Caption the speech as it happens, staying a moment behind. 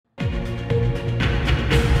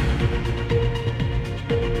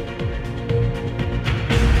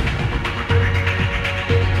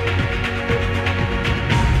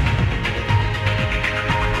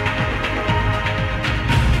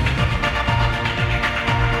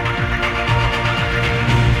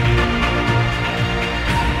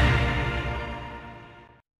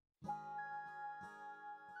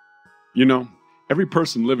You know, every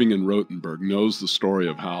person living in Rothenburg knows the story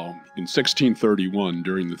of how, in 1631,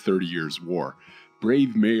 during the 30 Years' War,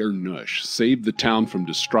 brave Mayor Nush saved the town from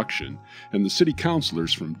destruction and the city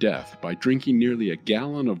councilors from death by drinking nearly a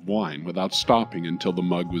gallon of wine without stopping until the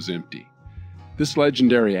mug was empty. This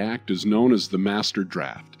legendary act is known as the Master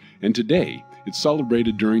Draught, and today it's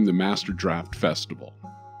celebrated during the Master Draught Festival.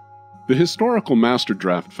 The historical Master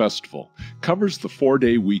Draught Festival covers the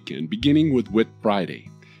 4-day weekend beginning with Whit Friday.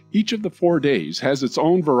 Each of the 4 days has its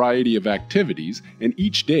own variety of activities, and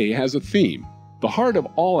each day has a theme. The heart of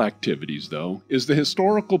all activities, though, is the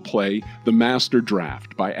historical play The Master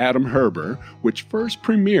Draught by Adam Herber, which first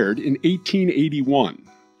premiered in 1881.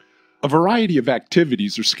 A variety of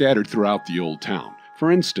activities are scattered throughout the Old Town.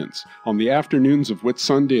 For instance, on the afternoons of Whit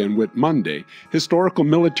Sunday and Whit Monday, historical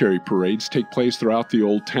military parades take place throughout the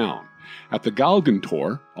Old Town. At the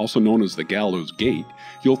Galgentor, also known as the Gallows Gate,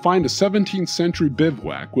 you'll find a 17th century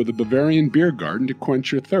bivouac with a Bavarian beer garden to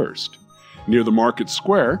quench your thirst. Near the market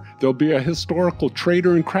square, there'll be a historical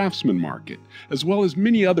trader and craftsman market, as well as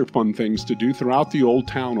many other fun things to do throughout the Old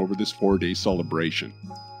Town over this 4-day celebration.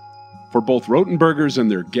 For both Rothenburgers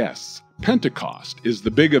and their guests, Pentecost is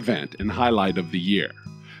the big event and highlight of the year.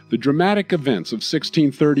 The dramatic events of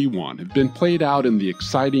 1631 have been played out in the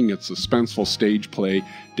exciting and suspenseful stage play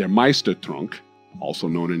Der Meistertrunk, also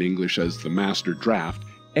known in English as The Master Draught,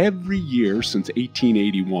 every year since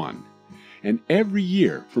 1881. And every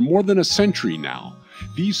year, for more than a century now,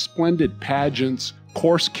 these splendid pageants,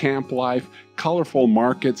 coarse camp life, colorful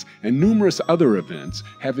markets, and numerous other events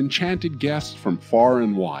have enchanted guests from far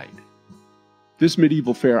and wide. This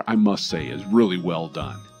medieval fair, I must say, is really well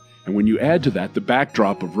done. And when you add to that the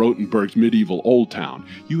backdrop of Rothenburg's medieval Old Town,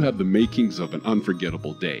 you have the makings of an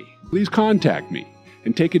unforgettable day. Please contact me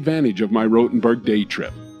and take advantage of my Rothenburg day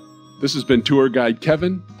trip. This has been Tour Guide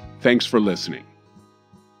Kevin. Thanks for listening.